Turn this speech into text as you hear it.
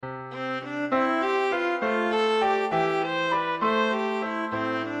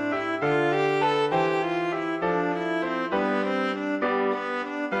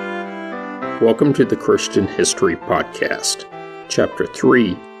Welcome to the Christian History Podcast, Chapter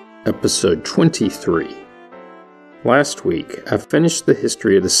 3, Episode 23. Last week, I finished the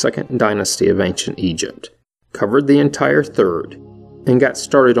history of the Second Dynasty of Ancient Egypt, covered the entire Third, and got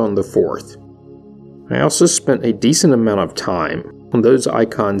started on the Fourth. I also spent a decent amount of time on those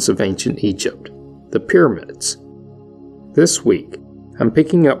icons of ancient Egypt, the pyramids. This week, I'm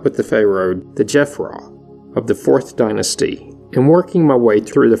picking up with the pharaoh Djefra of the Fourth Dynasty and working my way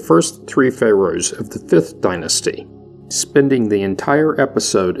through the first three pharaohs of the Fifth Dynasty, spending the entire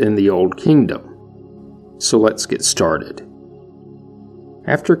episode in the Old Kingdom. So let's get started.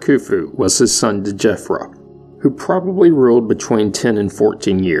 After Khufu was his son Djefra, who probably ruled between 10 and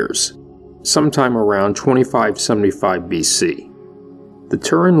 14 years, sometime around 2575 BC. The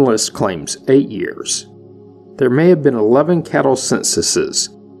Turin list claims 8 years. There may have been 11 cattle censuses,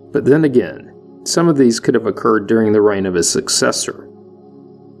 but then again, some of these could have occurred during the reign of his successor.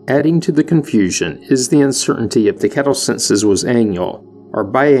 Adding to the confusion is the uncertainty if the cattle census was annual or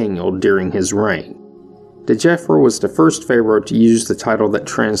biannual during his reign. Djefra was the first pharaoh to use the title that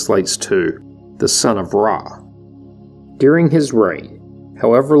translates to the son of Ra. During his reign,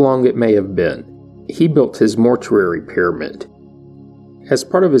 however long it may have been, he built his mortuary pyramid. As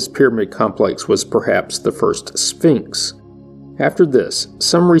part of his pyramid complex was perhaps the first Sphinx. After this,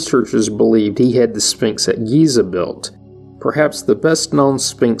 some researchers believed he had the Sphinx at Giza built, perhaps the best-known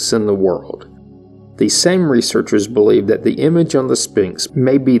Sphinx in the world. These same researchers believe that the image on the Sphinx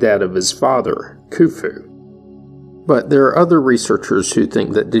may be that of his father, Khufu. But there are other researchers who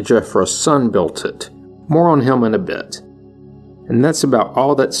think that Djefra's son built it. More on him in a bit. And that's about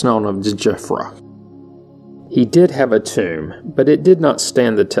all that's known of Djefra. He did have a tomb, but it did not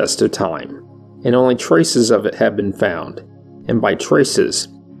stand the test of time, and only traces of it have been found. And by traces,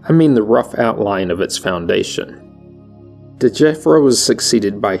 I mean the rough outline of its foundation. Djefra was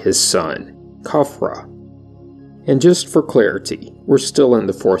succeeded by his son, Khafra. And just for clarity, we're still in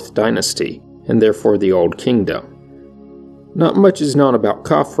the Fourth Dynasty, and therefore the Old Kingdom. Not much is known about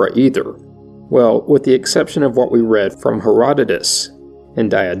Khafra either, well, with the exception of what we read from Herodotus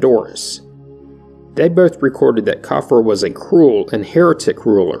and Diodorus. They both recorded that Khafra was a cruel and heretic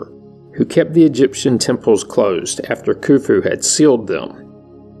ruler who kept the Egyptian temples closed after Khufu had sealed them.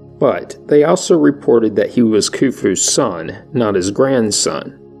 But they also reported that he was Khufu's son, not his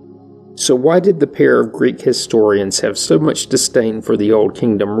grandson. So why did the pair of Greek historians have so much disdain for the Old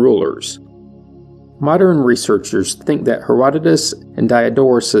Kingdom rulers? Modern researchers think that Herodotus and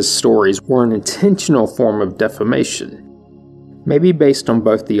Diodorus' stories were an intentional form of defamation, maybe based on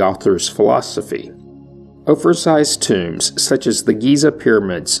both the author's philosophy. Oversized tombs, such as the Giza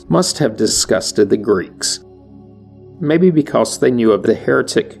pyramids, must have disgusted the Greeks. Maybe because they knew of the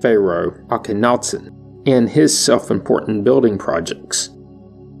heretic pharaoh Akhenaten and his self-important building projects.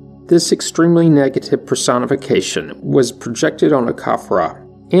 This extremely negative personification was projected on Khafra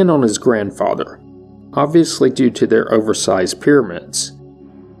and on his grandfather, obviously due to their oversized pyramids.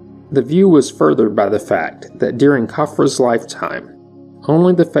 The view was furthered by the fact that during Khafra's lifetime,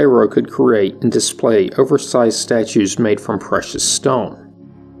 only the pharaoh could create and display oversized statues made from precious stone.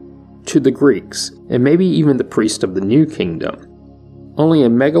 To the Greeks, and maybe even the priests of the New Kingdom, only a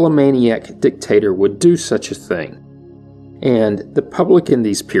megalomaniac dictator would do such a thing. And the public in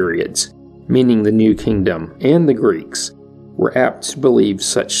these periods, meaning the New Kingdom and the Greeks, were apt to believe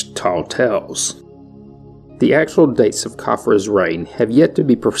such tall tales. The actual dates of Khafra's reign have yet to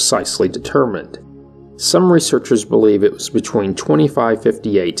be precisely determined. Some researchers believe it was between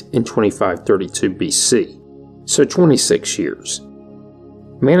 2558 and 2532 BC, so 26 years.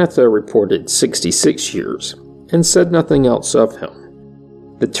 Manetho reported 66 years, and said nothing else of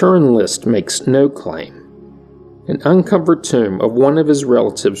him. The Turin list makes no claim. An uncovered tomb of one of his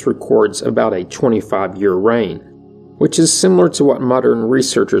relatives records about a 25-year reign, which is similar to what modern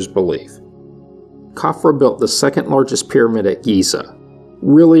researchers believe. Khafra built the second largest pyramid at Giza,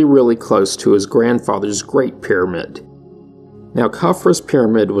 really close to his grandfather's Great Pyramid. Now Khafra's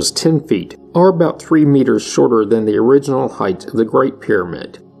pyramid was 10 feet, or about 3 meters shorter than the original height of the Great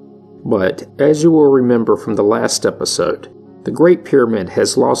Pyramid. But, as you will remember from the last episode, the Great Pyramid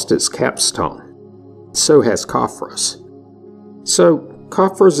has lost its capstone. So has Khafra's. So,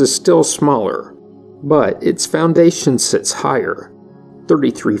 Khafra's is still smaller, but its foundation sits higher,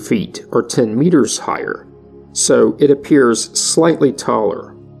 33 feet or 10 meters higher. So it appears slightly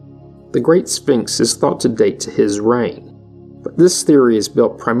taller. The Great Sphinx is thought to date to his reign, but this theory is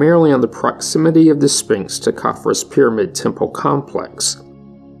built primarily on the proximity of the Sphinx to Khafra's pyramid temple complex.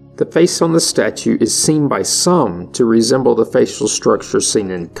 The face on the statue is seen by some to resemble the facial structure seen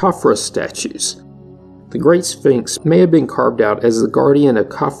in Khafra's statues. The Great Sphinx may have been carved out as the guardian of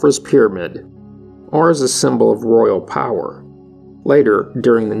Khafra's pyramid or as a symbol of royal power. Later,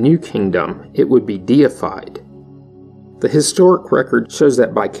 during the New Kingdom, it would be deified. The historic record shows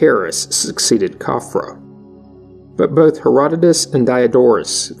that Baccharis succeeded Khafra. But both Herodotus and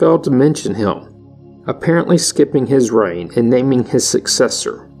Diodorus failed to mention him, apparently skipping his reign and naming his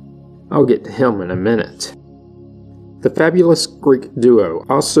successor. I'll get to him in a minute. The fabulous Greek duo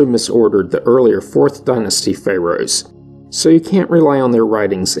also misordered the earlier 4th dynasty pharaohs, so you can't rely on their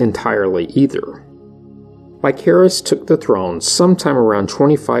writings entirely either. Baccharis took the throne sometime around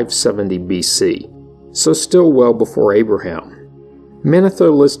 2570 BC, so still well before Abraham.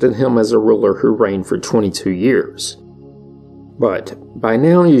 Manetho listed him as a ruler who reigned for 22 years. But by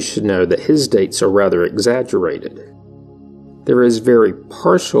now you should know that his dates are rather exaggerated. There is very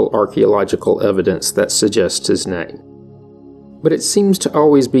partial archaeological evidence that suggests his name, but it seems to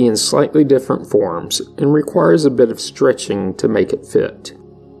always be in slightly different forms and requires a bit of stretching to make it fit.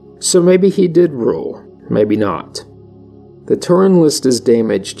 So maybe he did rule, maybe not. The Turin list is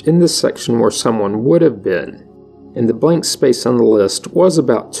damaged in the section where someone would have been, and the blank space on the list was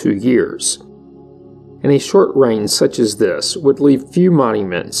about 2 years. And a short reign such as this would leave few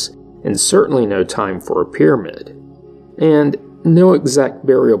monuments, and certainly no time for a pyramid. And no exact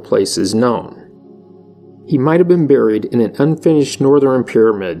burial place is known. He might have been buried in an unfinished northern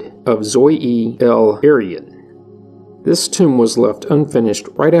pyramid of Zoe el Aryan. This tomb was left unfinished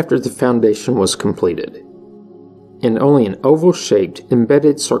right after the foundation was completed, and only an oval-shaped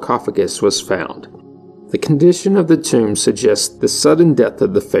embedded sarcophagus was found. The condition of the tomb suggests the sudden death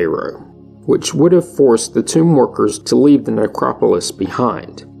of the pharaoh, which would have forced the tomb workers to leave the necropolis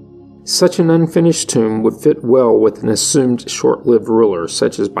behind. Such an unfinished tomb would fit well with an assumed short-lived ruler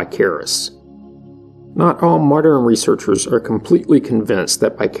such as Baccharis. Not all modern researchers are completely convinced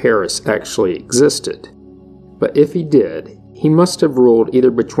that Baccharis actually existed, but if he did, he must have ruled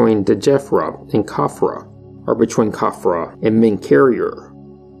either between Djefra and Khafra, or between Khafra and Menkaure.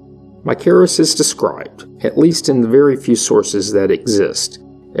 Baccharis is described, at least in the very few sources that exist,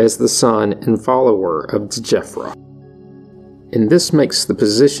 as the son and follower of Djefra. And this makes the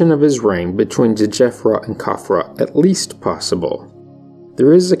position of his reign between Djefra and Khafra at least possible.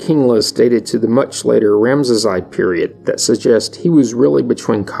 There is a king list dated to the much later Ramesside period that suggests he was really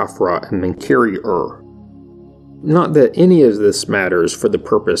between Khafra and Menkaure. Not that any of this matters for the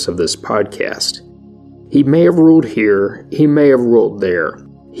purpose of this podcast. He may have ruled here, he may have ruled there,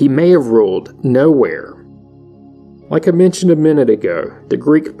 he may have ruled nowhere. Like I mentioned a minute ago, the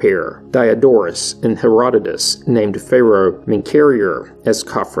Greek pair, Diodorus and Herodotus, named Pharaoh Menkaure as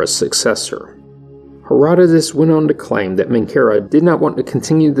Khafra's successor. Herodotus went on to claim that Menkaure did not want to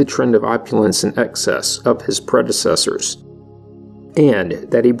continue the trend of opulence and excess of his predecessors, and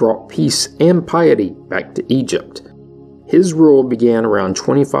that he brought peace and piety back to Egypt. His rule began around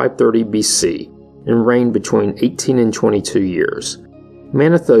 2530 BC and reigned between 18 and 22 years.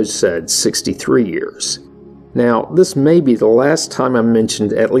 Manetho said 63 years. Now, this may be the last time I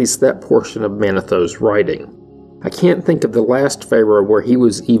mentioned at least that portion of Manetho's writing. I can't think of the last pharaoh where he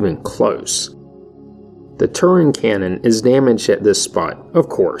was even close. The Turin canon is damaged at this spot, of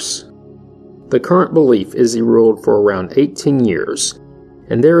course. The current belief is he ruled for around 18 years,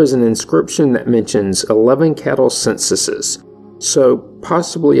 and there is an inscription that mentions 11 cattle censuses, so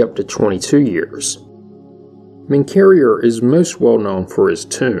possibly up to 22 years. Menkaure is most well known for his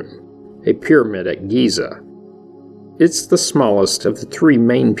tomb, a pyramid at Giza. It's the smallest of the 3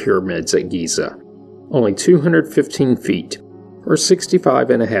 main pyramids at Giza, only 215 feet, or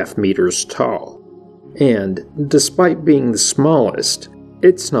 65.5 meters tall. And, despite being the smallest,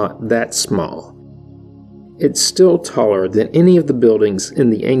 it's not that small. It's still taller than any of the buildings in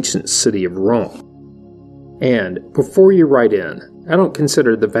the ancient city of Rome. And, before you write in, I don't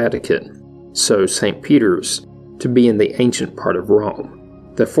consider the Vatican, so St. Peter's, to be in the ancient part of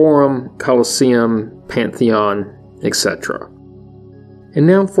Rome. The Forum, Colosseum, Pantheon, etc. And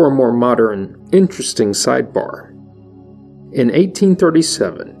now for a more modern, interesting sidebar. In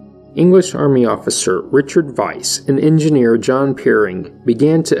 1837, English Army officer Richard Weiss and engineer John Peering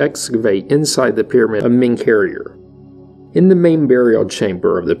began to excavate inside the pyramid of Menkaure. In the main burial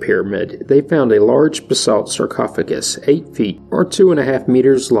chamber of the pyramid, they found a large basalt sarcophagus 8 feet or 2.5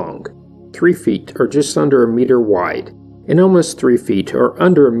 meters long, 3 feet or just under a meter wide, and almost 3 feet or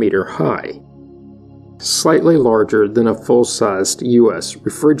under a meter high. Slightly larger than a full-sized U.S.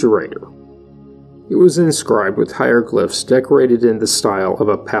 refrigerator. It was inscribed with hieroglyphs decorated in the style of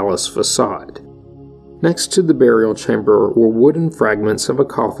a palace facade. Next to the burial chamber were wooden fragments of a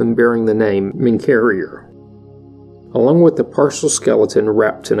coffin bearing the name Menkaure, along with a partial skeleton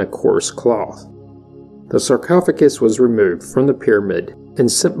wrapped in a coarse cloth. The sarcophagus was removed from the pyramid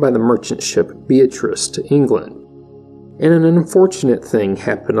and sent by the merchant ship Beatrice to England. And an unfortunate thing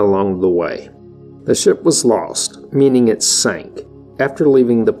happened along the way. The ship was lost, meaning it sank, after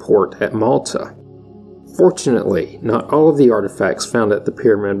leaving the port at Malta. Fortunately, not all of the artifacts found at the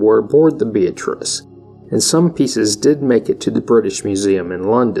pyramid were aboard the Beatrice, and some pieces did make it to the British Museum in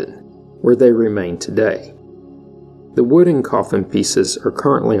London, where they remain today. The wooden coffin pieces are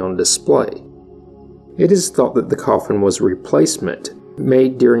currently on display. It is thought that the coffin was a replacement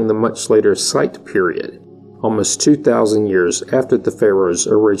made during the much later Site period, almost 2,000 years after the pharaoh's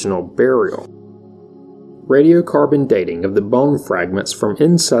original burial. Radiocarbon dating of the bone fragments from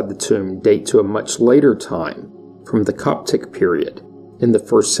inside the tomb date to a much later time, from the Coptic period, in the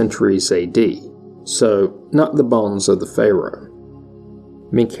 1st centuries AD, so not the bones of the pharaoh.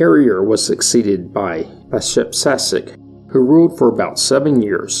 Menkaure was succeeded by Hatshepsut, who ruled for about 7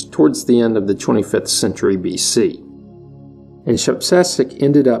 years towards the end of the 25th century BC. And Hatshepsut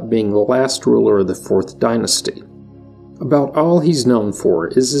ended up being the last ruler of the 4th dynasty. About all he's known for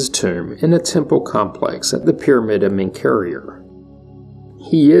is his tomb in a temple complex at the Pyramid of Menkaure.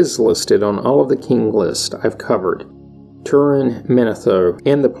 He is listed on all of the king lists I've covered, Turin, Manetho,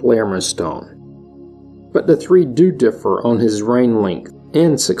 and the Palermo stone. But the three do differ on his reign length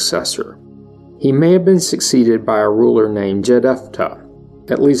and successor. He may have been succeeded by a ruler named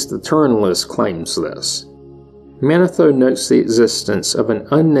Jedefta, at least the Turin list claims this. Manetho notes the existence of an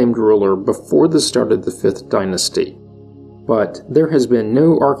unnamed ruler before the start of the 5th dynasty, but there has been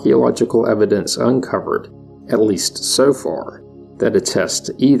no archaeological evidence uncovered, at least so far, that attests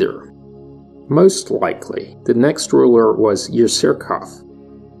to either. Most likely, the next ruler was Userkaf,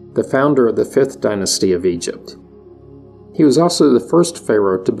 the founder of the 5th dynasty of Egypt. He was also the first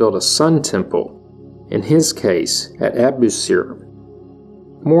pharaoh to build a sun temple, in his case at Abusir.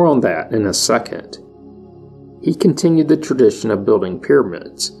 More on that in a second. He continued the tradition of building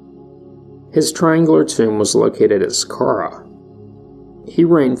pyramids. His triangular tomb was located at Saqqara. He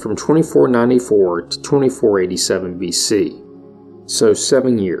reigned from 2494 to 2487 BC, so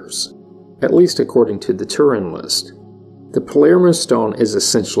 7 years, at least according to the Turin list. The Palermo stone is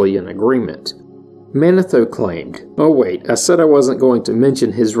essentially an agreement. Manetho claimed, "Oh wait, I said I wasn't going to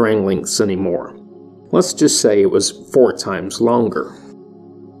mention his reign lengths anymore. Let's just say it was 4 times longer."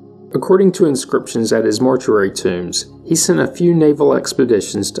 According to inscriptions at his mortuary tombs, he sent a few naval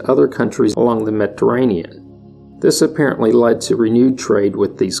expeditions to other countries along the Mediterranean. This apparently led to renewed trade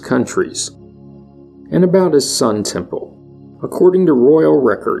with these countries. And about his sun temple. According to royal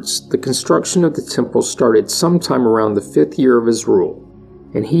records, the construction of the temple started sometime around the 5th year of his rule,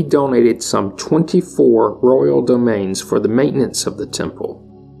 and he donated some 24 royal domains for the maintenance of the temple.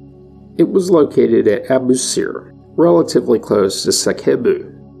 It was located at Abusir, relatively close to Sekhebu,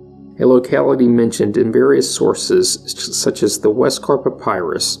 a locality mentioned in various sources such as the Westcar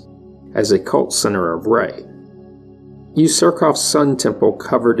Papyrus as a cult center of Re. Userkaf's sun temple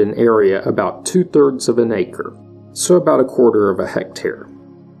covered an area about 2/3 of an acre, so about 1/4 of a hectare.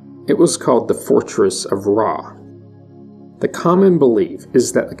 It was called the Fortress of Ra. The common belief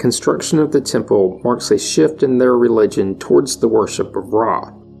is that the construction of the temple marks a shift in their religion towards the worship of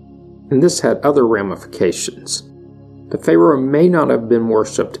Ra, and this had other ramifications. The pharaoh may not have been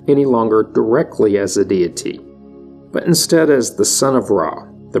worshipped any longer directly as a deity, but instead as the son of Ra,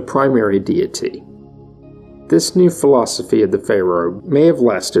 the primary deity. This new philosophy of the pharaoh may have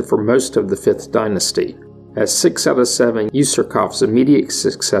lasted for most of the 5th dynasty, as 6 out of 7 Userkaf's immediate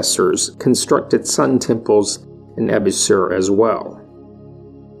successors constructed sun temples in Abusir as well.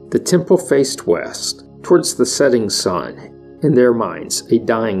 The temple faced west, towards the setting sun, in their minds a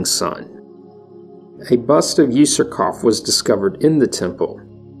dying sun. A bust of Userkaf was discovered in the temple.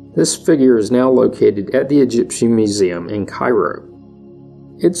 This figure is now located at the Egyptian Museum in Cairo.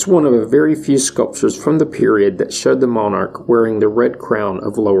 It's one of a very few sculptures from the period that showed the monarch wearing the red crown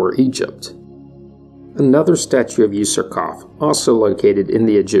of Lower Egypt. Another statue of Userkaf, also located in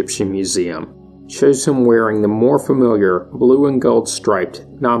the Egyptian Museum, shows him wearing the more familiar blue and gold striped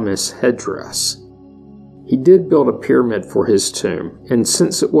Namis headdress. He did build a pyramid for his tomb, and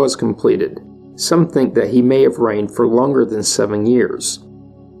since it was completed, some think that he may have reigned for longer than 7 years.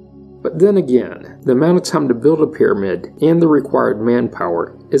 But then again, the amount of time to build a pyramid and the required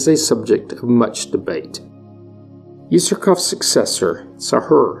manpower is a subject of much debate. Userkaf's successor,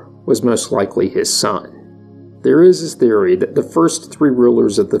 Sahur, was most likely his son. There is a theory that the first 3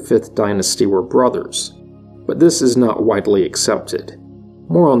 rulers of the 5th dynasty were brothers, but this is not widely accepted.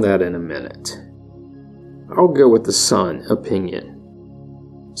 More on that in a minute. I'll go with the son opinion.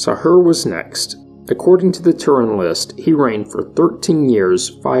 Sahur was next. According to the Turin list, he reigned for 13 years,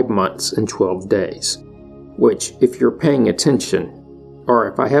 5 months, and 12 days, which, if you're paying attention, or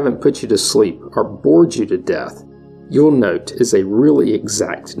if I haven't put you to sleep or bored you to death, you'll note is a really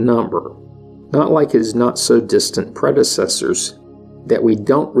exact number, not like his not-so-distant predecessors that we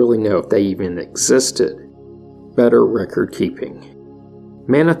don't really know if they even existed. Better record keeping.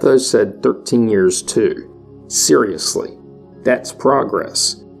 Manetho said 13 years too. Seriously, that's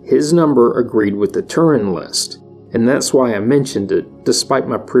progress. His number agreed with the Turin list, and that's why I mentioned it despite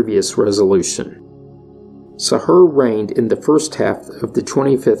my previous resolution. Sahur reigned in the first half of the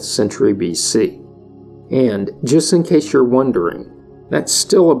 25th century BC. And, just in case you're wondering, that's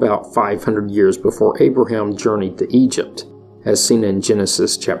still about 500 years before Abraham journeyed to Egypt, as seen in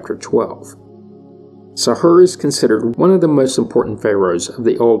Genesis chapter 12. Sahur is considered one of the most important pharaohs of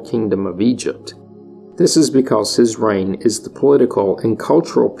the Old Kingdom of Egypt. This is because his reign is the political and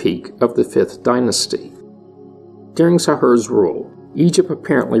cultural peak of the 5th dynasty. During Sahur's rule, Egypt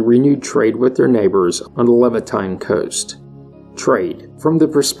apparently renewed trade with their neighbors on the Levantine coast. Trade, from the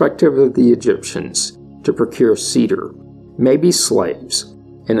perspective of the Egyptians, to procure cedar, maybe slaves,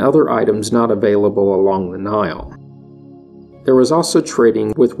 and other items not available along the Nile. There was also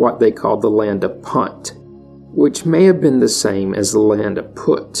trading with what they called the land of Punt, which may have been the same as the land of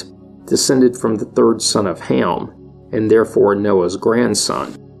Put, descended from the third son of Ham, and therefore Noah's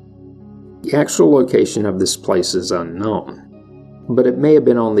grandson. The actual location of this place is unknown, but it may have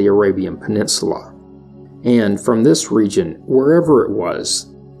been on the Arabian Peninsula. And from this region, wherever it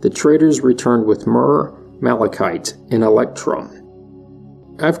was, the traders returned with myrrh, malachite, and electrum.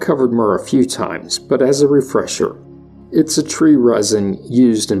 I've covered myrrh a few times, but as a refresher, it's a tree resin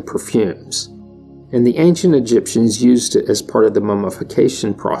used in perfumes, and the ancient Egyptians used it as part of the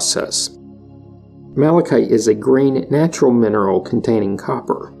mummification process. Malachite is a green natural mineral containing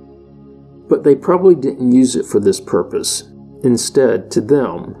copper, but they probably didn't use it for this purpose. Instead, to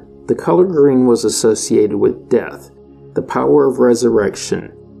them, the color green was associated with death, the power of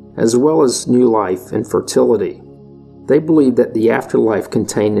resurrection, as well as new life and fertility. They believed that the afterlife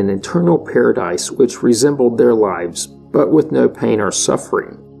contained an eternal paradise which resembled their lives, but with no pain or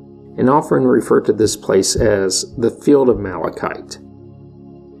suffering, and often referred to this place as the Field of Malachite.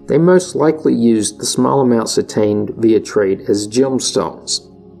 They most likely used the small amounts attained via trade as gemstones.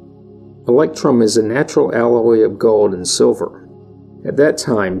 Electrum is a natural alloy of gold and silver. At that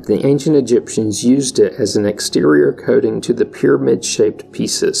time, the ancient Egyptians used it as an exterior coating to the pyramid-shaped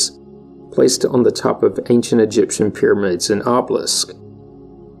pieces, placed on the top of ancient Egyptian pyramids and obelisks.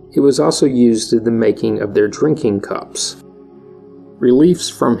 It was also used in the making of their drinking cups. Reliefs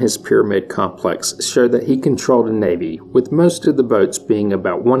from his pyramid complex show that he controlled a navy, with most of the boats being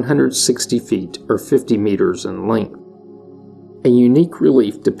about 160 feet or 50 meters in length. A unique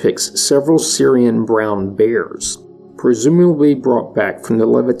relief depicts several Syrian brown bears, presumably brought back from the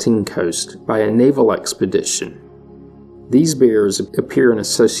Levantine coast by a naval expedition. These bears appear in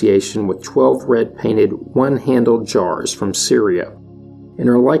association with 12 red-painted one-handled jars from Syria, and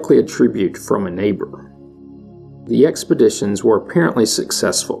are likely a tribute from a neighbor. The expeditions were apparently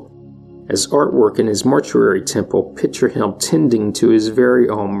successful, as artwork in his mortuary temple picture him tending to his very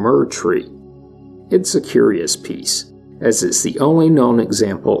own myrrh tree. It's a curious piece, as it's the only known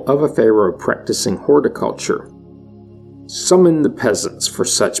example of a pharaoh practicing horticulture. Summon the peasants for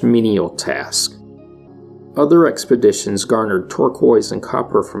such menial task. Other expeditions garnered turquoise and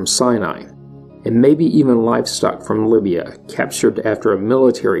copper from Sinai, and maybe even livestock from Libya captured after a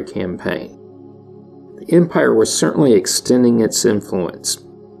military campaign. The empire was certainly extending its influence,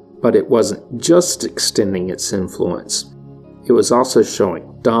 but it wasn't just extending its influence. It was also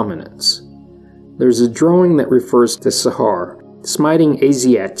showing dominance. There's a drawing that refers to Sahur smiting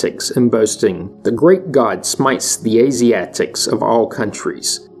Asiatics and boasting, "The great god smites the Asiatics of all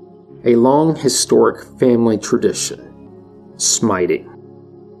countries," a long historic family tradition. Smiting.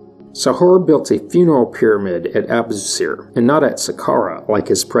 Sahur built a funeral pyramid at Abusir, and not at Saqqara like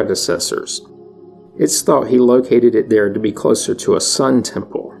his predecessors. It's thought he located it there to be closer to a sun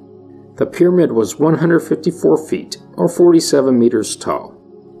temple. The pyramid was 154 feet, or 47 meters tall,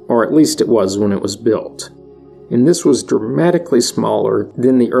 or at least it was when it was built. And this was dramatically smaller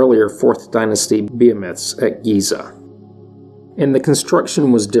than the earlier 4th dynasty behemoths at Giza. And the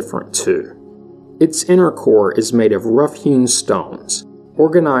construction was different too. Its inner core is made of rough-hewn stones,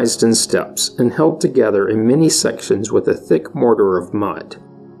 organized in steps and held together in many sections with a thick mortar of mud.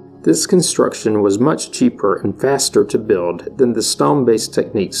 This construction was much cheaper and faster to build than the stone-based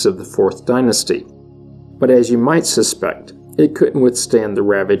techniques of the 4th dynasty. But as you might suspect, it couldn't withstand the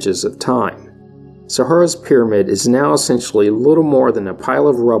ravages of time. Sahura's pyramid is now essentially little more than a pile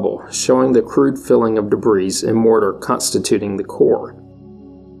of rubble showing the crude filling of debris and mortar constituting the core,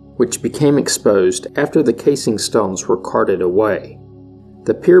 which became exposed after the casing stones were carted away.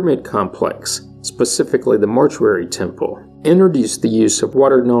 The pyramid complex, specifically the mortuary temple, introduced the use of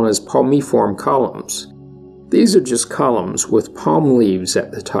what are known as palmiform columns. These are just columns with palm leaves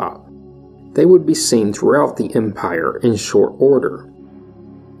at the top. They would be seen throughout the empire in short order.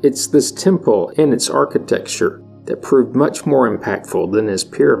 It's this temple and its architecture that proved much more impactful than his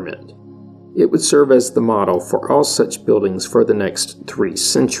pyramid. It would serve as the model for all such buildings for the next 3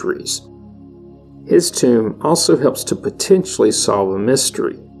 centuries. His tomb also helps to potentially solve a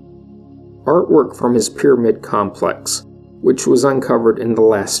mystery. Artwork from his pyramid complex, which was uncovered in the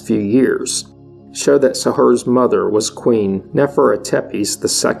last few years, show that Sahur's mother was Queen Nefertepes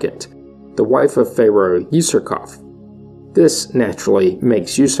II, the wife of Pharaoh Userkaf. This naturally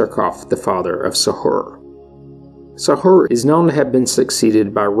makes Userkaf the father of Sahur. Sahur is known to have been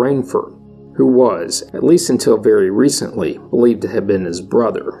succeeded by Rainfur, who was, at least until very recently, believed to have been his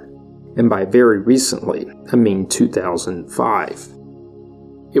brother. And by very recently, I mean 2005.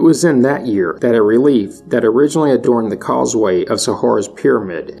 It was in that year that a relief that originally adorned the causeway of Sahur's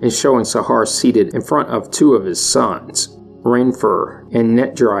pyramid and showing Sahur seated in front of 2 of his sons, Rainfur and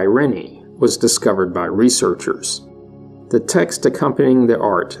Netjari-Reni, was discovered by researchers. The text accompanying the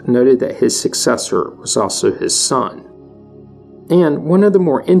art noted that his successor was also his son. And one of the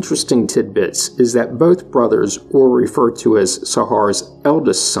more interesting tidbits is that both brothers were referred to as Sahur's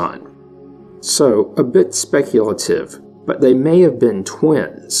eldest son. So, a bit speculative, but they may have been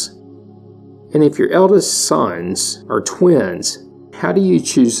twins. And if your eldest sons are twins, how do you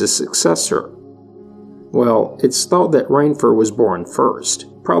choose a successor? Well, it's thought that Rainfur was born first,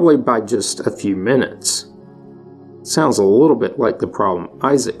 probably by just a few minutes. Sounds a little bit like the problem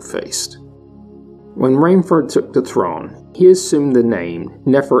Isaac faced. When Rainfur took the throne, he assumed the name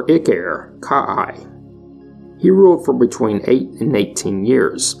Nefer-Ikar-Ka'ai. He ruled for between 8 and 18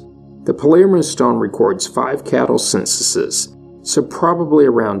 years. The Palermo stone records 5 cattle censuses, so probably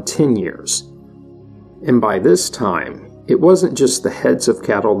around 10 years. And by this time, it wasn't just the heads of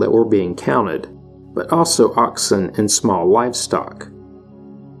cattle that were being counted, but also oxen and small livestock.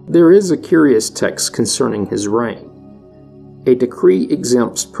 There is a curious text concerning his reign. A decree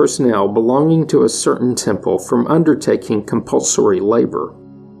exempts personnel belonging to a certain temple from undertaking compulsory labor.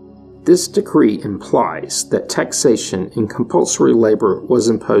 This decree implies that taxation and compulsory labor was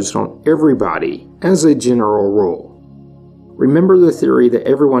imposed on everybody as a general rule. Remember the theory that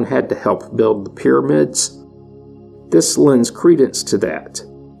everyone had to help build the pyramids? This lends credence to that,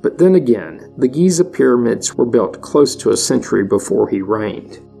 but then again, the Giza pyramids were built close to a century before he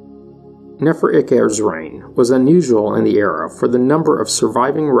reigned. Nefer-Ikar's reign was unusual in the era for the number of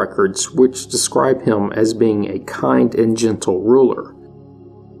surviving records which describe him as being a kind and gentle ruler.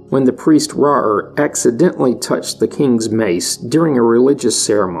 When the priest Ra'er accidentally touched the king's mace during a religious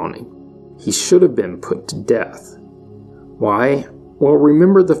ceremony, he should have been put to death. Why? Well,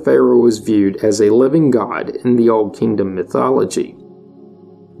 remember the pharaoh was viewed as a living god in the Old Kingdom mythology.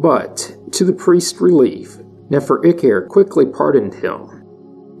 But, to the priest's relief, Nefer-Ikar quickly pardoned him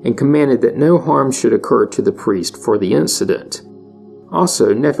and commanded that no harm should occur to the priest for the incident.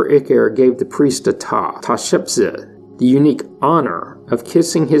 Also, Nefer-Ikar gave the priest Hatshepsut the unique honor of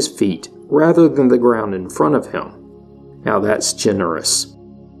kissing his feet rather than the ground in front of him. Now that's generous.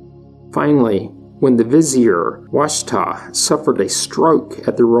 Finally, when the vizier Washta suffered a stroke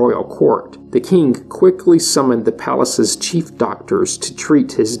at the royal court, the king quickly summoned the palace's chief doctors to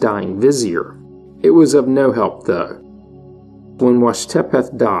treat his dying vizier. It was of no help though. When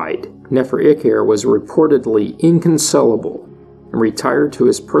Washtepeth died, Nefer-Ikar was reportedly inconsolable and retired to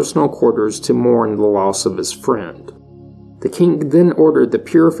his personal quarters to mourn the loss of his friend. The king then ordered the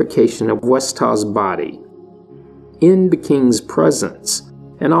purification of Washta's body in the king's presence,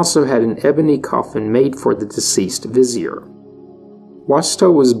 and also had an ebony coffin made for the deceased vizier.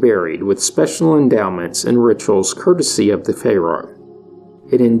 Washta was buried with special endowments and rituals courtesy of the pharaoh.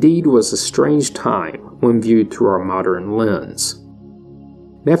 It indeed was a strange time when viewed through our modern lens.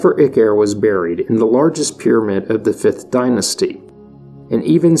 Nefer-Ikar was buried in the largest pyramid of the 5th dynasty, and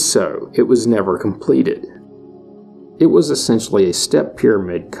even so, it was never completed. It was essentially a step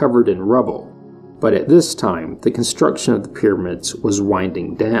pyramid covered in rubble, but at this time, the construction of the pyramids was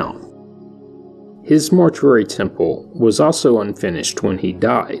winding down. His mortuary temple was also unfinished when he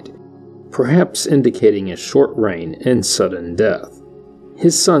died, perhaps indicating a short reign and sudden death.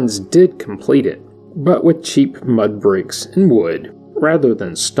 His sons did complete it, but with cheap mud bricks and wood rather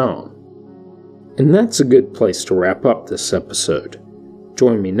than stone. And that's a good place to wrap up this episode.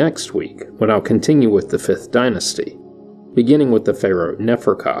 Join me next week when I'll continue with the 5th dynasty, beginning with the pharaoh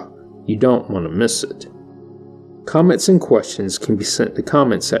Neferka. You don't want to miss it. Comments and questions can be sent to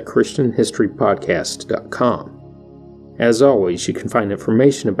comments@ChristianHistoryPodcast.com. As always, you can find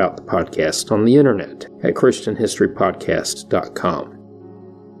information about the podcast on the internet at ChristianHistoryPodcast.com.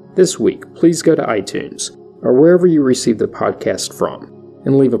 This week, please go to iTunes or wherever you receive the podcast from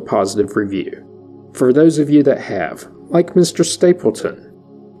and leave a positive review. For those of you that have, like Mr. Stapleton,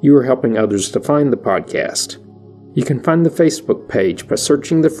 you are helping others to find the podcast. You can find the Facebook page by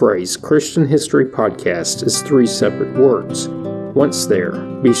searching the phrase Christian History Podcast as 3 separate words. Once there,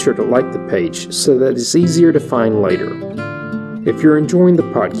 be sure to like the page so that it's easier to find later. If you're enjoying the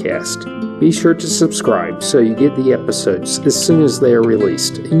podcast, be sure to subscribe so you get the episodes as soon as they are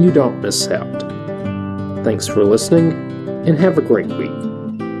released and you don't miss out. Thanks for listening, and have a great week.